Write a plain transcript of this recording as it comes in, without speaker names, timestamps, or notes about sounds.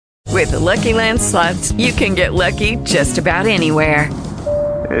With the Lucky Land Slots, you can get lucky just about anywhere.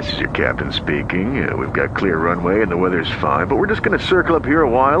 This is your captain speaking. We've got clear runway and the weather's fine, but we're just going to circle up here a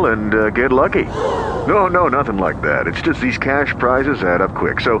while and get lucky. No, nothing like that. It's just these cash prizes add up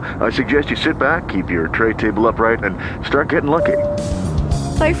quick. So I suggest you sit back, keep your tray table upright, and start getting lucky.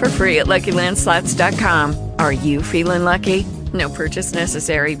 Play for free at LuckyLandSlots.com. Are you feeling lucky? No purchase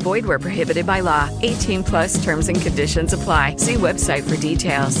necessary. Void where prohibited by law. 18 plus terms and conditions apply. See website for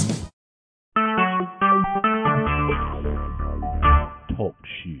details. Talk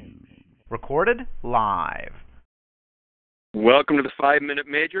shoes. Recorded live. Welcome to the 5-Minute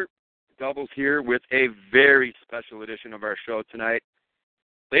Major. Doubles here with a very special edition of our show tonight.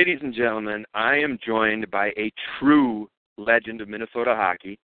 Ladies and gentlemen, I am joined by a true legend of Minnesota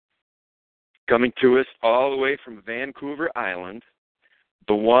hockey, coming to us all the way from Vancouver Island,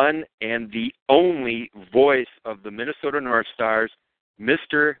 the one and the only voice of the Minnesota North Stars,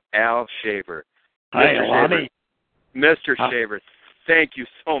 Mr. Al Shaver. Hi, Lonnie. Mr. Shaver, thank you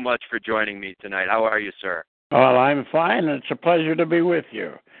so much for joining me tonight. How are you, sir? Well, I'm fine. It's a pleasure to be with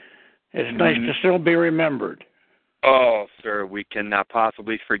you. It's nice to still be remembered. Oh, sir, we cannot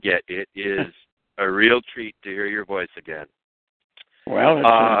possibly forget. It is a real treat to hear your voice again. Well, it's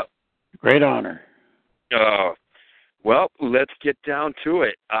a great honor. Well, let's get down to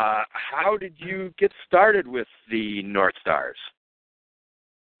it. How did you get started with the North Stars?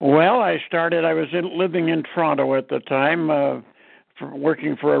 Well, I was living in Toronto at the time,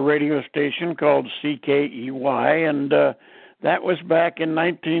 working for a radio station called CKEY, and that was back in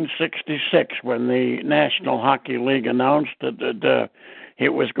 1966 when the National Hockey League announced that it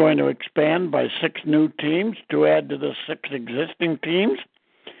was going to expand by 6 new teams to add to the 6 existing teams.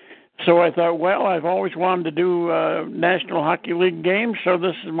 So I thought, well, I've always wanted to do National Hockey League games, so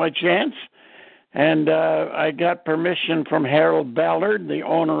this is my chance. And I got permission from Harold Ballard, the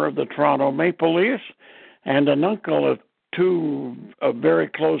owner of the Toronto Maple Leafs, and an uncle of 2 very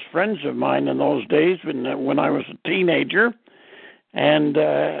close friends of mine in those days when I was a teenager. And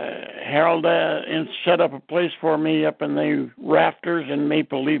Harold set up a place for me up in the rafters in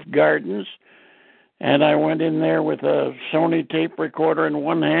Maple Leaf Gardens. And I went in there with a Sony tape recorder in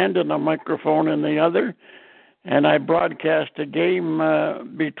one hand and a microphone in the other. And I broadcast a game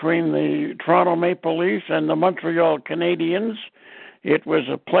between the Toronto Maple Leafs and the Montreal Canadiens. It was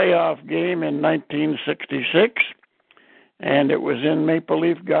a playoff game in 1966, and it was in Maple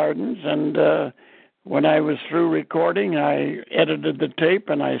Leaf Gardens. And when I was through recording, I edited the tape,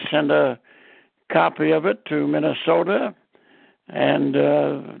 and I sent a copy of it to Minnesota. And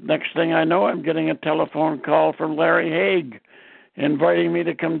next thing I know, I'm getting a telephone call from Larry Haig inviting me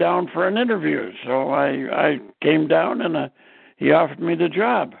to come down for an interview. So I came down, and he offered me the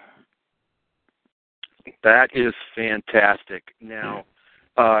job. That is fantastic. Now,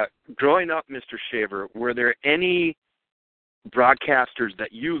 growing up, Mr. Shaver, were there any broadcasters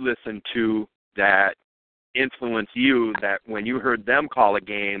that you listened to that influenced you, that when you heard them call a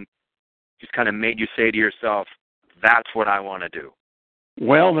game, just kind of made you say to yourself, that's what I want to do?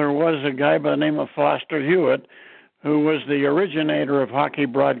 Well, there was a guy by the name of Foster Hewitt, who was the originator of hockey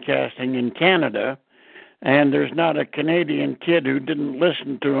broadcasting in Canada, and there's not a Canadian kid who didn't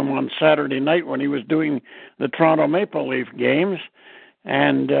listen to him on Saturday night when he was doing the Toronto Maple Leaf games,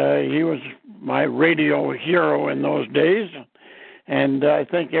 and he was my radio hero in those days, and I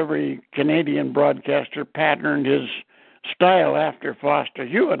think every Canadian broadcaster patterned his style after Foster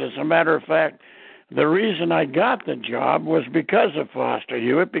Hewitt. As a matter of fact, the reason I got the job was because of Foster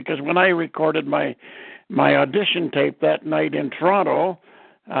Hewitt, because when I recorded my audition tape that night in Toronto,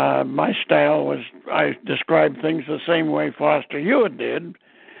 my style was, I described things the same way Foster Hewitt did.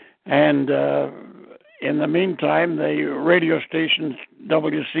 And in the meantime, the radio station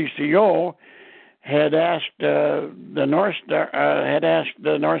WCCO had asked the North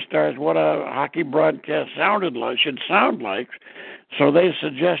Stars what a hockey broadcast should sound like. So they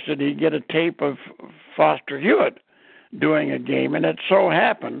suggested he get a tape of Foster Hewitt doing a game, and it so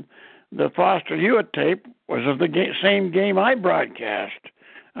happened the Foster Hewitt tape was of the same game I broadcast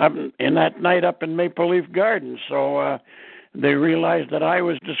in that night up in Maple Leaf Gardens. So they realized that I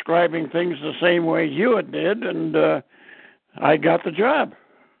was describing things the same way Hewitt did, and I got the job.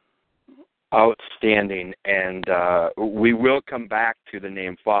 Outstanding. And we will come back to the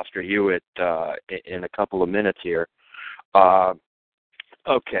name Foster Hewitt in a couple of minutes here.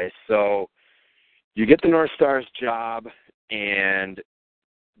 Okay, so you get the North Stars job, and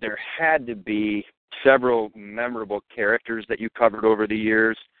there had to be several memorable characters that you covered over the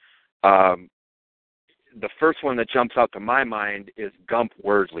years. The first one that jumps out to my mind is Gump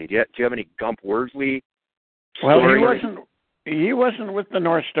Worsley. Do you have any Gump Worsley stories? Well, he wasn't with the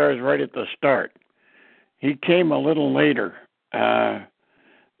North Stars right at the start. He came a little later.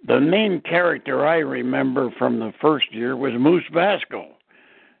 The main character I remember from the first year was Moose Vasco.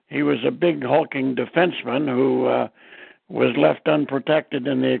 He was a big hulking defenseman who was left unprotected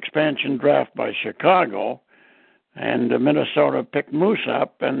in the expansion draft by Chicago, and Minnesota picked Moose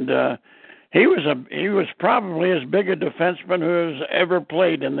up, and he was probably as big a defenseman who has ever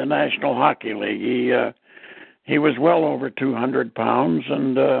played in the National Hockey League. He was well over 200 pounds,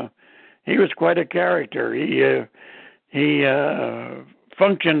 and he was quite a character. He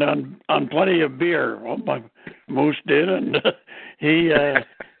functioned on plenty of beer. Well, Moose did, and he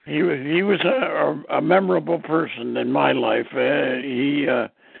was a memorable person in my life.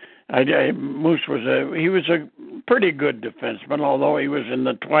 Moose was a pretty good defenseman, although he was in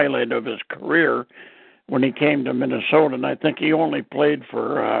the twilight of his career when he came to Minnesota, and I think he only played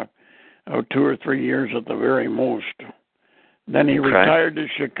for 2 or 3 years at the very most. Then he retired to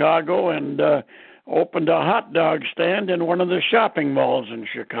Chicago and opened a hot dog stand in one of the shopping malls in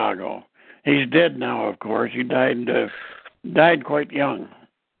Chicago. He's dead now, of course. He died quite young.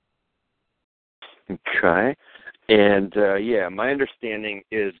 Okay. And, my understanding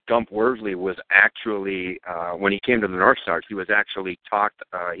is Gump Worsley was actually, when he came to the North Stars, he was actually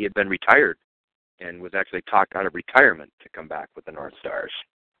he had been retired and was actually talked out of retirement to come back with the North Stars.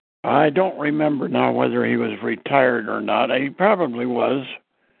 I don't remember now whether he was retired or not. He probably was.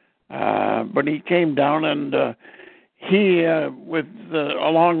 But he came down and he,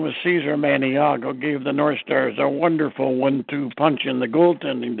 along with Cesar Maniago, gave the North Stars a wonderful 1-2 punch in the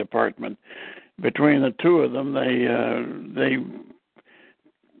goaltending department. Between the two of them, they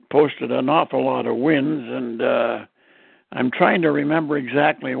posted an awful lot of wins, and I'm trying to remember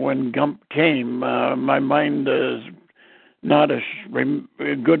exactly when Gump came. My mind is not as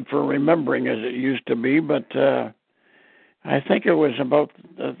good for remembering as it used to be, but I think it was about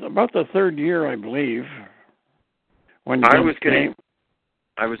the third year, I believe, when Gump came.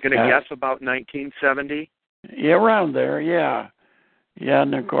 I was going to guess about 1970. Yeah, around there, yeah. Yeah,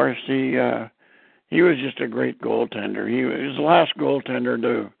 and of course he was just a great goaltender. He was the last goaltender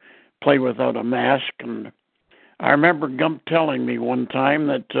to play without a mask, and I remember Gump telling me one time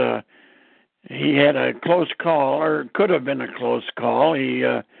that he had a close call, or it could have been a close call. He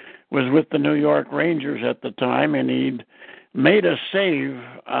was with the New York Rangers at the time, and he'd made a save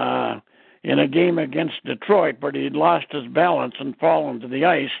in a game against Detroit, but he'd lost his balance and fallen to the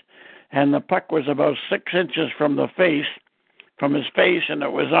ice, and the puck was about 6 inches from his face, and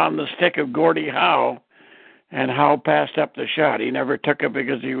it was on the stick of Gordie Howe, and Howe passed up the shot. He never took it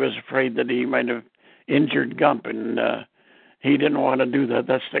because he was afraid that he might have injured Gump, and he didn't want to do that.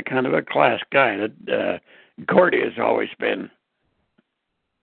 That's the kind of a class guy that Gordie has always been.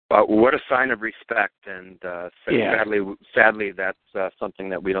 What a sign of respect, and sadly, that's something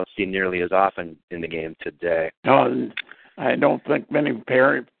that we don't see nearly as often in the game today. No, I don't think many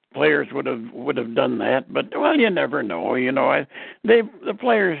players would have done that, but well, you never know. The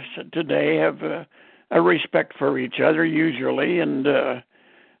players today have a respect for each other usually, and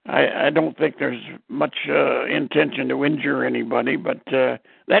I don't think there's much intention to injure anybody. But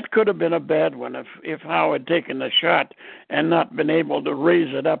that could have been a bad one if Howe had taken the shot and not been able to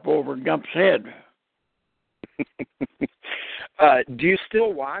raise it up over Gump's head. Do you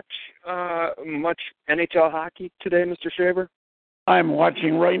still watch much NHL hockey today, Mr. Shaver? I'm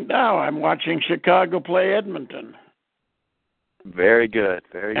watching right now. I'm watching Chicago play Edmonton. Very good,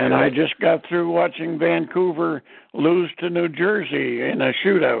 very good. And I just got through watching Vancouver lose to New Jersey in a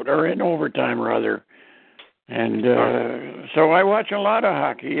shootout, or in overtime, rather. And so I watch a lot of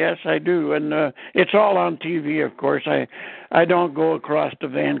hockey. Yes, I do. And it's all on TV, of course. I don't go across to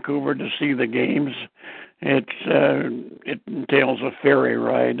Vancouver to see the games. It entails a ferry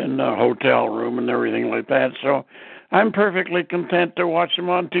ride and a hotel room and everything like that. So I'm perfectly content to watch them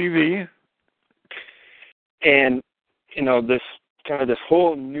on TV. And, this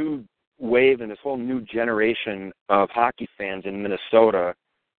whole new wave and this whole new generation of hockey fans in Minnesota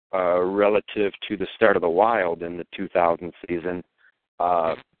relative to the start of the Wild in the 2000 season,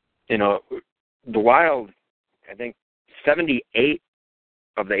 the Wild, I think 78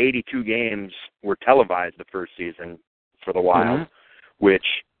 of the 82 games were televised the first season for the Wild, which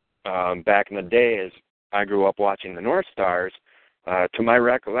back in the day, as I grew up watching the North Stars, to my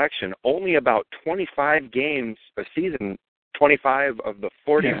recollection, only about 25 games a season, 25 of the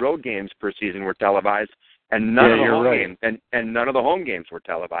 40 road games per season were televised, and none of the home games, and none of the home games were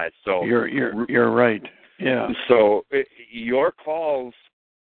televised. So you're right. Yeah. So your calls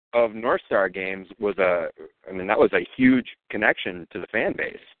of North Star games that was a huge connection to the fan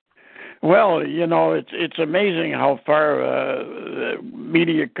base. Well, it's amazing how far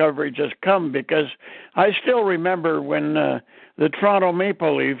media coverage has come, because I still remember when the Toronto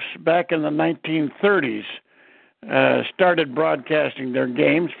Maple Leafs back in the 1930s started broadcasting their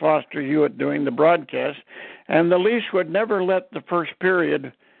games, Foster Hewitt doing the broadcast, and the Leafs would never let the first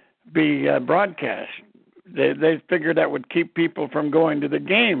period be broadcast. They figured that would keep people from going to the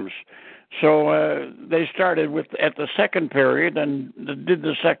games. So they started at the second period and did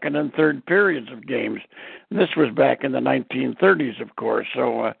the second and third periods of games. And this was back in the 1930s, of course.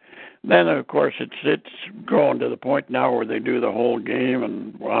 So then, of course, it's grown to the point now where they do the whole game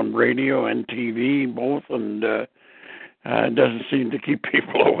and on radio and TV both, and it doesn't seem to keep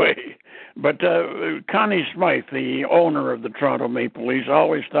people away. But Connie Smythe, the owner of the Toronto Maple Leafs,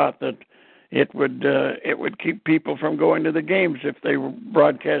 always thought that it would keep people from going to the games if they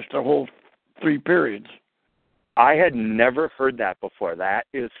broadcast the whole 3 periods. I had never heard that before. That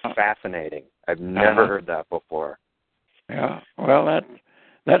is fascinating. I've never heard that before. Yeah, well,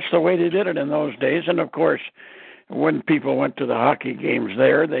 that's the way they did it in those days. And, of course, when people went to the hockey games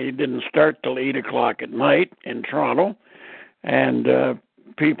there, they didn't start till 8 o'clock at night in Toronto. And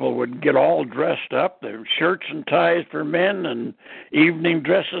people would get all dressed up. There were shirts and ties for men and evening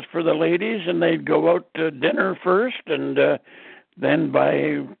dresses for the ladies, and they'd go out to dinner first, and then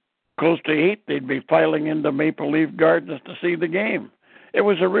by close to 8, they'd be filing into Maple Leaf Gardens to see the game. It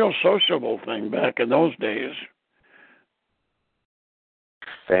was a real sociable thing back in those days.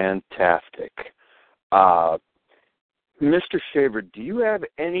 Fantastic. Mr. Shaver, do you have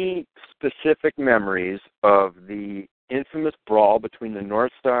any specific memories of the infamous brawl between the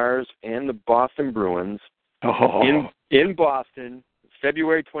North Stars and the Boston Bruins in Boston,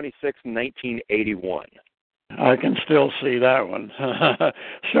 February 26, 1981? I can still see that one.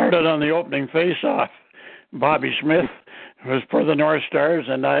 Started on the opening face-off. Bobby Smith was for the North Stars,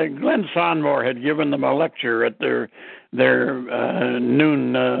 and Glenn Sonmore had given them a lecture at their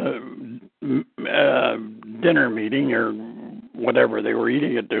noon dinner meeting or whatever they were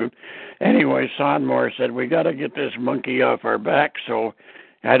eating it to. Anyway, Sonmore said, we got to get this monkey off our back, so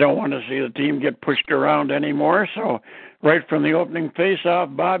I don't want to see the team get pushed around anymore. So right from the opening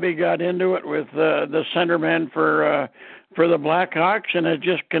face-off, Bobby got into it with the centerman for the Blackhawks, and it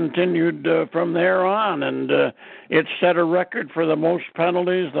just continued from there on. And it set a record for the most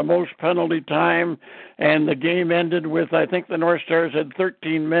penalties, the most penalty time, and the game ended with, I think the North Stars had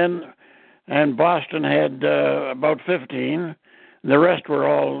 13 men, and Boston had about 15. The rest were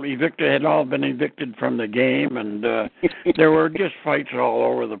all evicted, had all been evicted from the game, and there were just fights all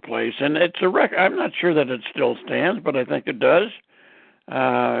over the place. And it's a record. I'm not sure that it still stands, but I think it does.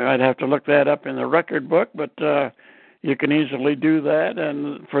 I'd have to look that up in the record book, but you can easily do that,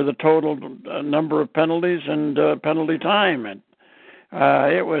 and for the total number of penalties and penalty time. And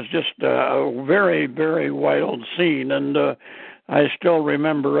it was just a very, very wild scene, and I still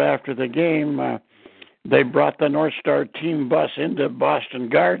remember after the game, they brought the North Star team bus into Boston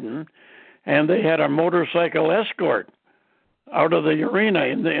Garden, and they had a motorcycle escort out of the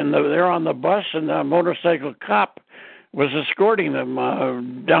arena. They're on the bus, and the motorcycle cop was escorting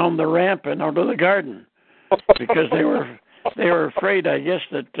them down the ramp and out of the garden because they were afraid, I guess,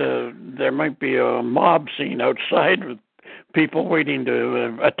 that there might be a mob scene outside with people waiting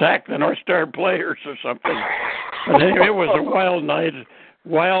to attack the North Star players or something. But anyway, it was a wild night.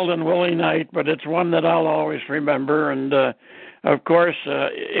 Wild and woolly night, but it's one that I'll always remember. And, of course,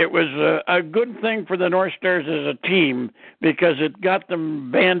 it was a good thing for the North Stars as a team because it got them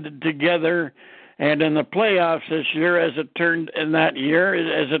banded together. And in the playoffs this year, as it turned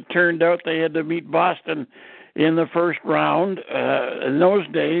out, they had to meet Boston in the first round. In those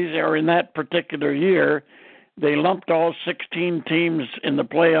days, or in that particular year, they lumped all 16 teams in the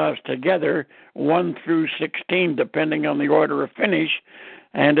playoffs together, 1 through 16, depending on the order of finish.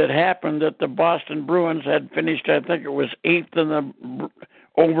 And it happened that the Boston Bruins had finished, I think it was 8th in the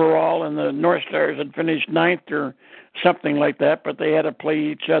overall, and the North Stars had finished 9th or something like that. But they had to play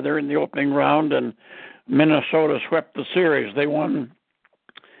each other in the opening round, and Minnesota swept the series. They won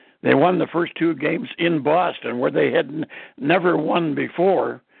the first 2 games in Boston, where they had never won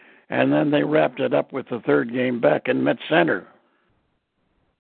before. And then they wrapped it up with the third game back in Met Center.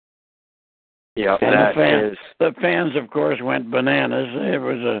 Yeah, and the fans, of course, went bananas.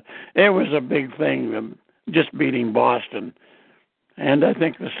 It was a big thing, just beating Boston. And I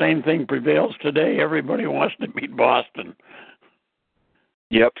think the same thing prevails today. Everybody wants to beat Boston.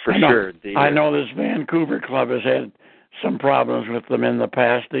 Yep, for sure. I know this Vancouver club has had some problems with them in the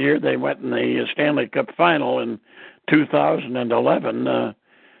past. The year they went in the Stanley Cup final in 2011,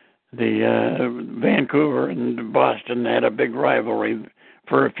 the Vancouver and Boston had a big rivalry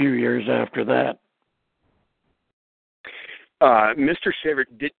for a few years after that. Mr. Shaver,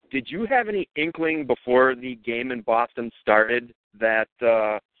 did you have any inkling before the game in Boston started that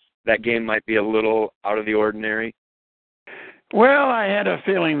that game might be a little out of the ordinary? Well, I had a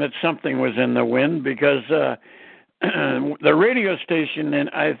feeling that something was in the wind because the radio station, and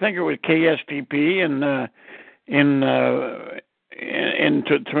I think it was KSTP in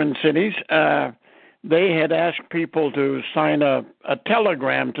Twin Cities, they had asked people to sign a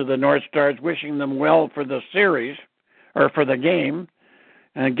telegram to the North Stars wishing them well for the series or for the game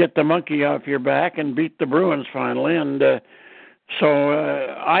and get the monkey off your back and beat the Bruins finally. And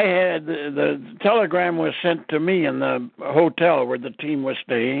so I had the telegram was sent to me in the hotel where the team was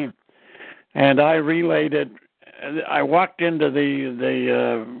staying, and I relayed it. I walked into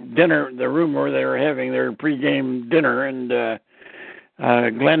the dinner, the room where they were having their pregame dinner, and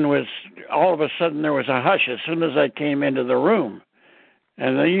Glenn was, all of a sudden there was a hush as soon as I came into the room.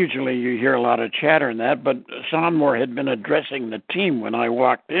 And usually you hear a lot of chatter in that, but Sonmore had been addressing the team when I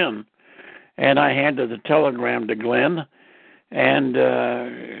walked in, and I handed the telegram to Glenn, and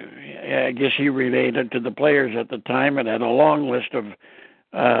I guess he relayed it to the players at the time. It had a long list of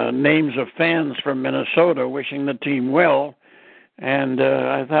names of fans from Minnesota wishing the team well. And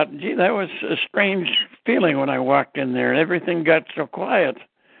I thought, gee, that was a strange feeling when I walked in there. Everything got so quiet.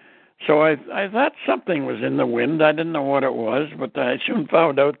 So I thought something was in the wind. I didn't know what it was, but I soon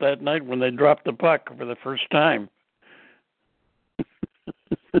found out that night when they dropped the puck for the first time.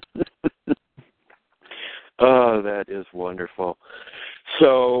 Oh, that is wonderful.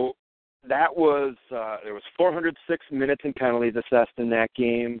 So that was there was 406 minutes in penalties assessed in that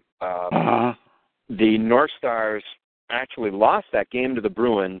game. The North Stars actually lost that game to the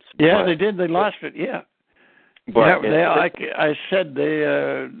Bruins. Yeah, they did. They lost it. Yeah. But like I said,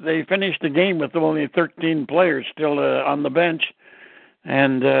 they finished the game with only 13 players still on the bench,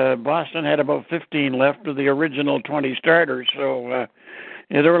 and Boston had about 15 left of the original 20 starters. So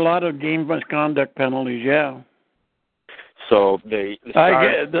there were a lot of game misconduct penalties. Yeah. So the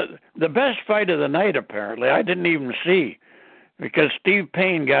best fight of the night, apparently, I didn't even see, because Steve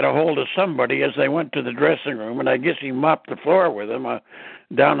Payne got a hold of somebody as they went to the dressing room, and I guess he mopped the floor with him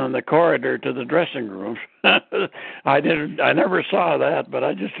down in the corridor to the dressing room. I never saw that, but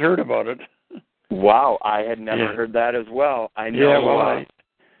I just heard about it. Wow, I had never heard that as well. I know. Yeah,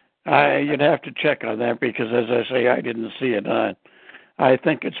 well, you'd have to check on that because, as I say, I didn't see it. I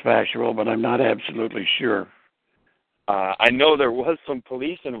think it's factual, but I'm not absolutely sure. I know there was some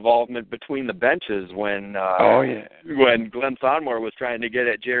police involvement between the benches when when Glenn Sonmore was trying to get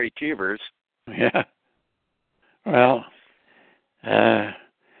at Jerry Cheevers. Yeah. Well,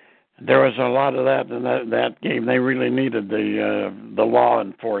 there was a lot of that in that game. They really needed the law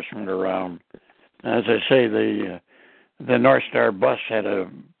enforcement around. As I say, the North Star bus had a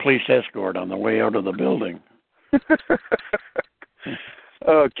police escort on the way out of the building.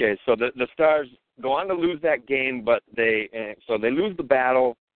 Okay, so the Stars go on to lose that game, but they lose the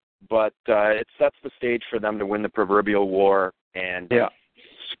battle, but it sets the stage for them to win the proverbial war, and it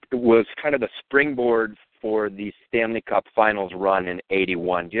was kind of the springboard for the Stanley Cup Finals run in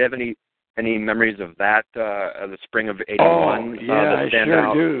 '81. Do you have any memories of that, the spring of '81? Oh, yeah, I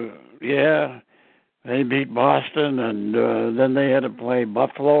sure do. Yeah, they beat Boston, and then they had to play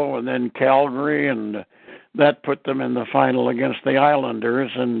Buffalo and then Calgary, and that put them in the final against the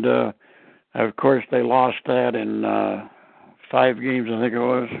Islanders, and of course they lost that in 5 games, I think it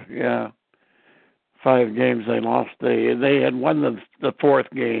was. Yeah, 5 games they lost. They had won the 4th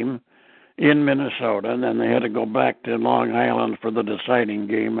game in Minnesota, and then they had to go back to Long Island for the deciding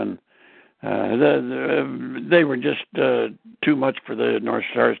game, and they were just too much for the North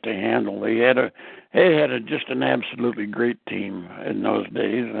Stars to handle. They had just an absolutely great team in those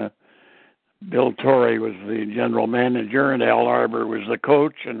days. Bill Torrey was the general manager, and Al Arbor was the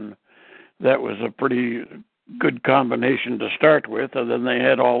coach, and that was a pretty good combination to start with. And then they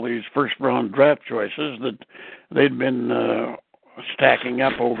had all these first-round draft choices that they'd been stacking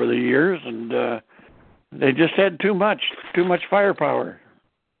up over the years, and they just had too much firepower.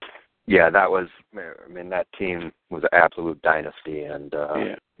 Yeah, that team was an absolute dynasty, and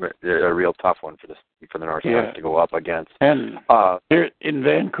a real tough one for the North Stars to go up against. And here in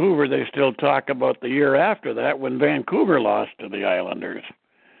Vancouver, they still talk about the year after that when Vancouver lost to the Islanders.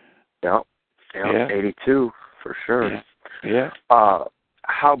 Yeah, 82 for sure. Yeah.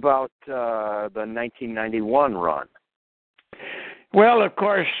 How about the 1991 run? Well, of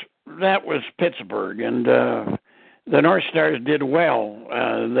course, that was Pittsburgh, and the North Stars did well.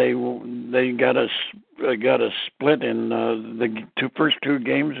 They got a split in the first 2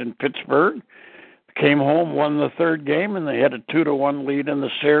 games in Pittsburgh. came home, won the third game, and they had a 2-1 lead in the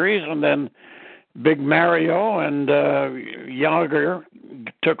series. And then Big Mario and Yager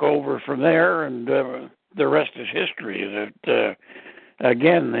took over from there, and the rest is history. That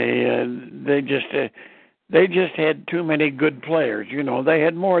again, they just had too many good players. You know, they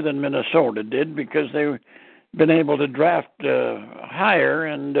had more than Minnesota did because they've been able to draft higher,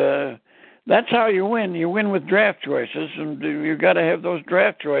 and that's how you win. You win with draft choices, and you got to have those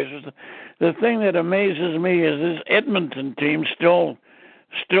draft choices. The thing that amazes me is this Edmonton team still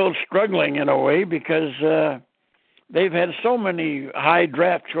struggling in a way because they've had so many high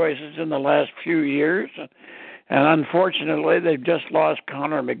draft choices in the last few years. And unfortunately, they've just lost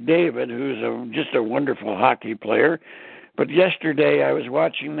Connor McDavid, who's just a wonderful hockey player. But yesterday, I was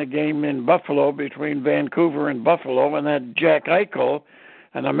watching the game in Buffalo between Vancouver and Buffalo, and that Jack Eichel,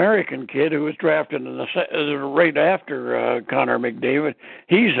 an American kid who was drafted right after Connor McDavid,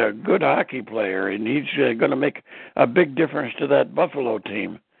 he's a good hockey player, and he's going to make a big difference to that Buffalo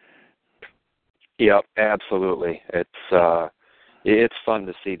team. Yep, absolutely. It's fun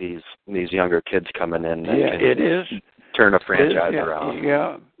to see these younger kids coming in. Yeah, it is. Turn a franchise around.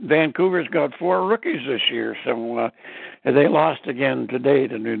 Yeah, Vancouver's got 4 rookies this year, so they lost again today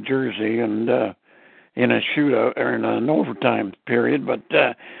to New Jersey, and in a shootout or in an overtime period. But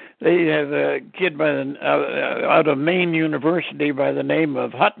they have a kid out of Maine University by the name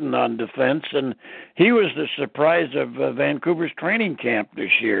of Hutton on defense, and he was the surprise of Vancouver's training camp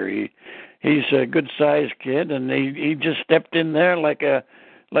this year. He's a good-sized kid, and he just stepped in there like a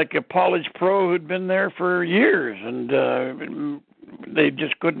college pro who'd been there for years, and they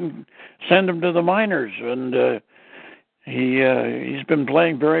just couldn't send him to the minors. And he's been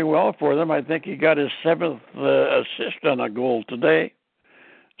playing very well for them. I think he got his 7th assist on a goal today.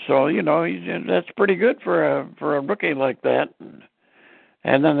 So you know that's pretty good for a rookie like that.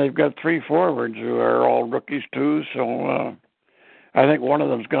 And then they've got 3 forwards who are all rookies too. So. I think one of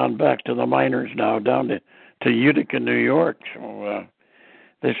them's gone back to the minors now, down to Utica, New York. So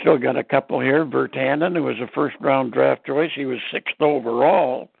they've still got a couple here. Virtanen, who was a first-round draft choice, he was 6th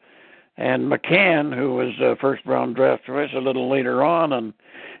overall. And McCann, who was a first-round draft choice a little later on, and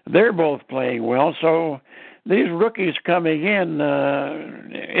they're both playing well. So these rookies coming in,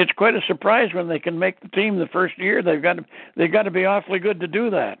 it's quite a surprise when they can make the team the first year. They've got to be awfully good to do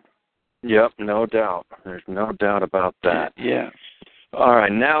that. Yep, no doubt. There's no doubt about that. Yeah. All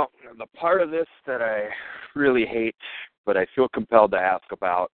right, now the part of this that I really hate, but I feel compelled to ask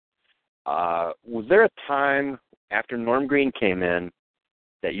about, was there a time after Norm Green came in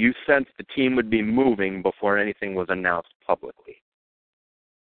that you sensed the team would be moving before anything was announced publicly?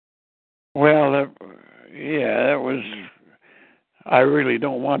 Well, that was. I really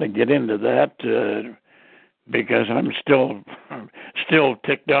don't want to get into that because I'm still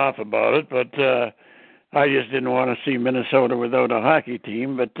ticked off about it, but. I just didn't want to see Minnesota without a hockey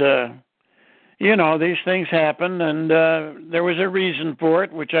team. But, you know, these things happen, and there was a reason for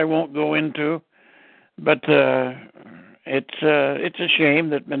it, which I won't go into. But it's a shame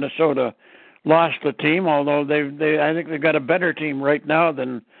that Minnesota lost the team, although I think they've got a better team right now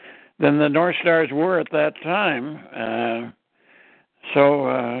than the North Stars were at that time. So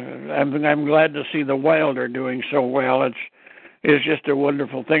I'm glad to see the Wild are doing so well. It's just a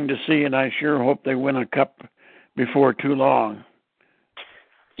wonderful thing to see, and I sure hope they win a cup before too long.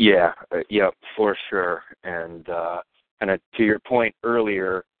 Yeah, for sure. And to your point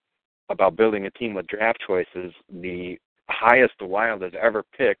earlier about building a team with draft choices, the highest the Wild has ever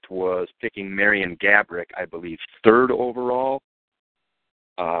picked was picking Marian Gaborik, I believe, 3rd overall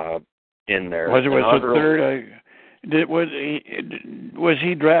in there. Was it third? Was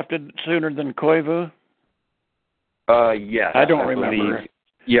he drafted sooner than Koivu? Yes. I don't remember.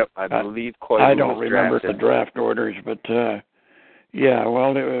 I believe Koivu I don't remember drafted. the draft orders, but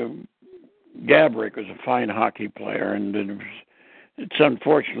Gaborik was a fine hockey player, and it's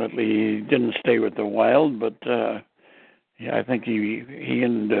unfortunately he didn't stay with the Wild, but I think he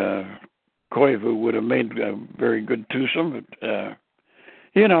and Koivu would have made a very good twosome, but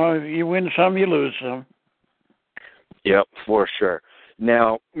you win some, you lose some. Yep, for sure.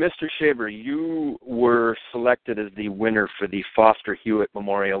 Now, Mr. Shaver, you were selected as the winner for the Foster Hewitt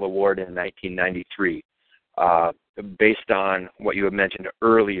Memorial Award in 1993. Based on what you had mentioned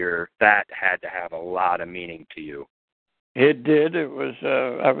earlier, that had to have a lot of meaning to you. It did. It was.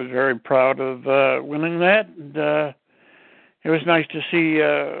 I was very proud of winning that. And, it was nice to see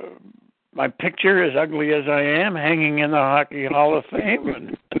my picture, as ugly as I am, hanging in the Hockey Hall of Fame.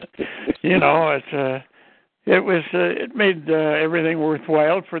 And, it made everything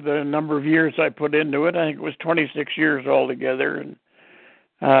worthwhile for the number of years I put into it. I think it was 26 years altogether, and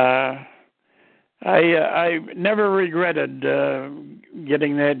I never regretted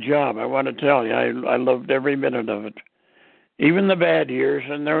getting that job. I want to tell you, I loved every minute of it, even the bad years,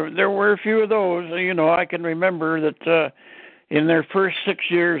 and there were a few of those. You know, I can remember that in their first 6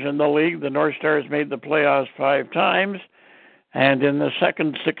 years in the league, the North Stars made the playoffs 5 times, and in the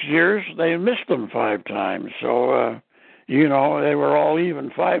second 6 years, they missed them 5 times. So, you know, they were all even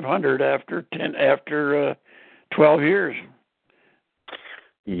 500 after 12 years.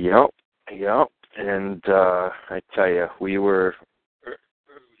 Yep. And I tell you,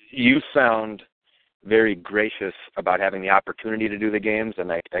 you sound very gracious about having the opportunity to do the games,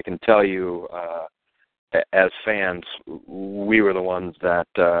 and I can tell you, as fans, we were the ones that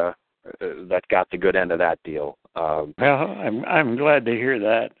got the good end of that deal. Well, I'm glad to hear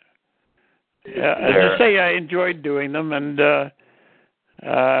that. As I say, I enjoyed doing them, and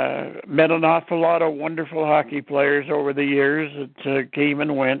met an awful lot of wonderful hockey players over the years that came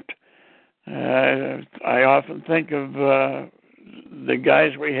and went. I often think of the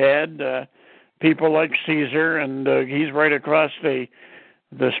guys we had, people like Caesar, and he's right across the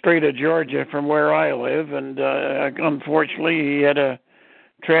Strait of Georgia from where I live, and unfortunately he had a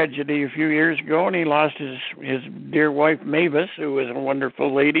tragedy a few years ago, and he lost his dear wife Mavis, who was a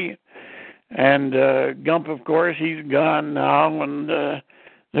wonderful lady. And Gump, of course, he's gone now, and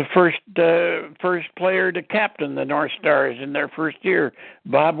the first player to captain the North Stars in their first year,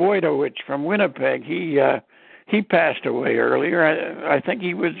 Bob Wojtowicz from Winnipeg. He passed away earlier. I think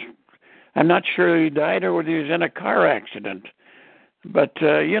he was. I'm not sure he died or whether he was in a car accident. But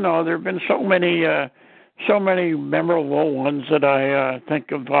you know, there have been so many memorable ones that I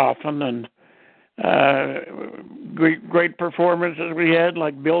think of often, and great performances we had,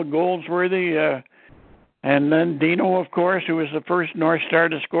 like Bill Goldsworthy. And then Dino, of course, who was the first North Star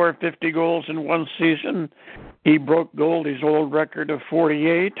to score 50 goals in one season. He broke Goldie's old record of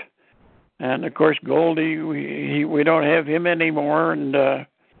 48. And, of course, Goldie, we don't have him anymore. And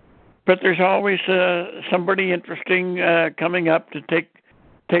but there's always somebody interesting coming up to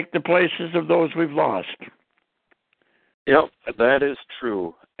take the places of those we've lost. Yep, that is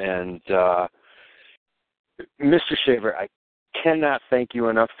true. And, Mr. Shaver, I cannot thank you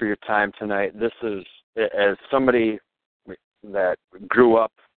enough for your time tonight. This is, as somebody that grew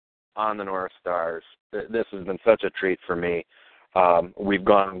up on the North Stars, this has been such a treat for me. We've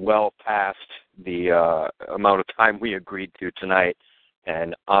gone well past the amount of time we agreed to tonight,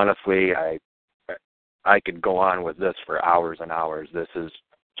 and honestly, I could go on with this for hours and hours. This has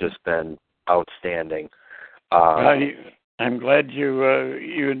just been outstanding. I'm glad you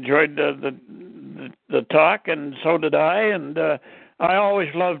enjoyed the talk, and so did I, and I always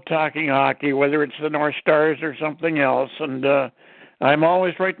love talking hockey, whether it's the North Stars or something else, and I'm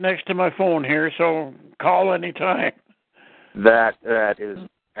always right next to my phone here, so call anytime. That is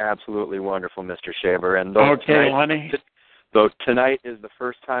absolutely wonderful, Mr. Shaver. And okay, Lenny. Though tonight is the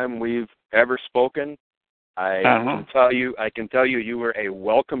first time we've ever spoken, I can tell you, you were a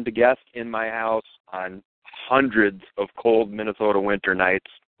welcomed guest in my house on hundreds of cold Minnesota winter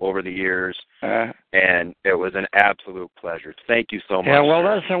nights over the years, and it was an absolute pleasure. Thank you so much. Yeah, well,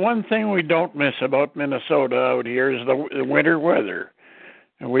 that's the one thing we don't miss about Minnesota out here is the winter weather.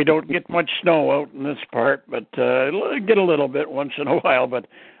 We don't get much snow out in this part, but get a little bit once in a while. But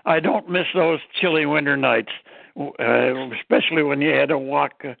I don't miss those chilly winter nights, especially when you had to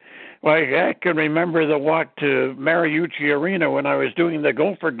walk. I can remember the walk to Mariucci Arena when I was doing the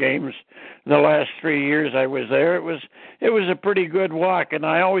Gopher games. The last 3 years I was there, it was a pretty good walk, and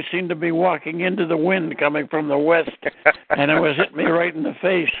I always seemed to be walking into the wind coming from the west, and it was hitting me right in the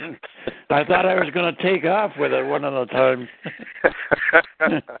face. And I thought I was going to take off with it one of the times.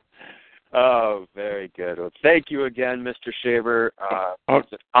 Oh, very good. Well, thank you again, Mr. Shaver.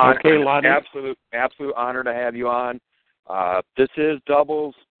 It's an okay, Lonnie. Absolute honor to have you on. This is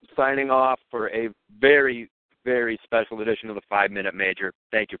Doubles signing off for a very, very special edition of the 5-Minute Major.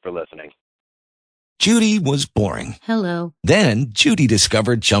 Thank you for listening. Judy was boring. Hello. Then Judy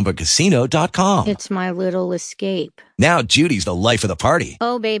discovered ChumbaCasino.com. It's my little escape. Now Judy's the life of the party.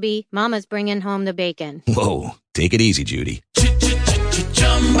 Oh, baby, mama's bringing home the bacon. Whoa, take it easy, Judy.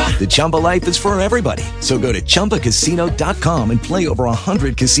 The Chumba life is for everybody. So go to ChumbaCasino.com and play over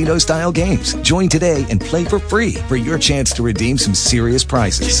 100 casino-style games. Join today and play for free for your chance to redeem some serious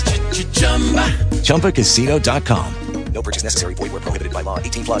prizes. ChumbaCasino.com. No purchase necessary. Void where prohibited by law.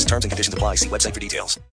 18+ terms and conditions apply. See website for details.